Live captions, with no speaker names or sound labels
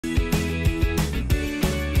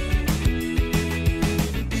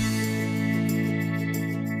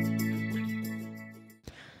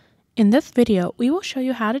In this video, we will show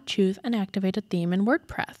you how to choose and activate a theme in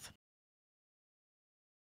WordPress.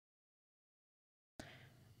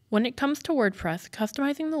 When it comes to WordPress,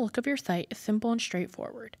 customizing the look of your site is simple and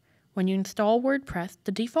straightforward. When you install WordPress,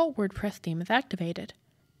 the default WordPress theme is activated.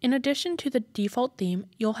 In addition to the default theme,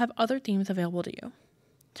 you'll have other themes available to you.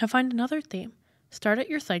 To find another theme, start at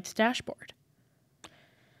your site's dashboard.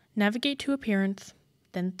 Navigate to Appearance,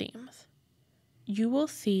 then Themes. You will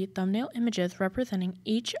see thumbnail images representing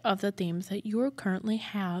each of the themes that you currently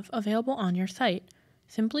have available on your site.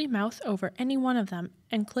 Simply mouse over any one of them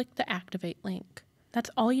and click the Activate link. That's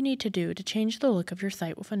all you need to do to change the look of your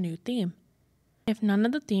site with a new theme. If none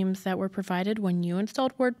of the themes that were provided when you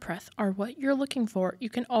installed WordPress are what you're looking for, you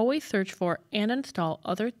can always search for and install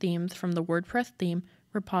other themes from the WordPress theme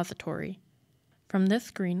repository. From this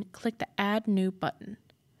screen, click the Add New button.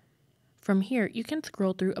 From here, you can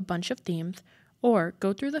scroll through a bunch of themes or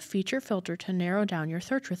go through the feature filter to narrow down your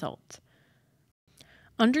search results.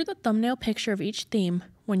 Under the thumbnail picture of each theme,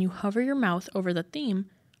 when you hover your mouse over the theme,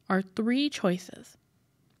 are three choices: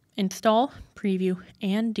 Install, Preview,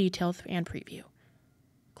 and Details and Preview.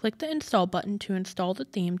 Click the Install button to install the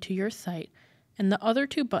theme to your site and the other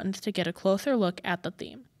two buttons to get a closer look at the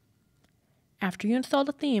theme. After you install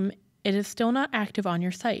the theme, it is still not active on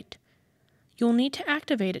your site. You'll need to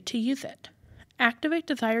activate it to use it. Activate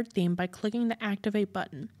desired theme by clicking the Activate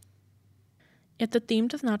button. If the theme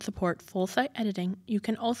does not support full site editing, you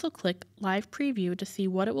can also click Live Preview to see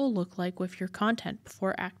what it will look like with your content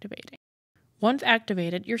before activating. Once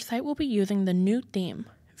activated, your site will be using the new theme.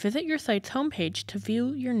 Visit your site's homepage to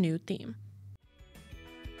view your new theme.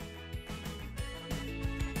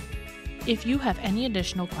 If you have any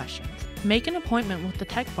additional questions, make an appointment with the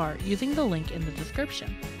tech bar using the link in the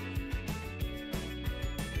description.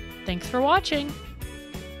 Thanks for watching!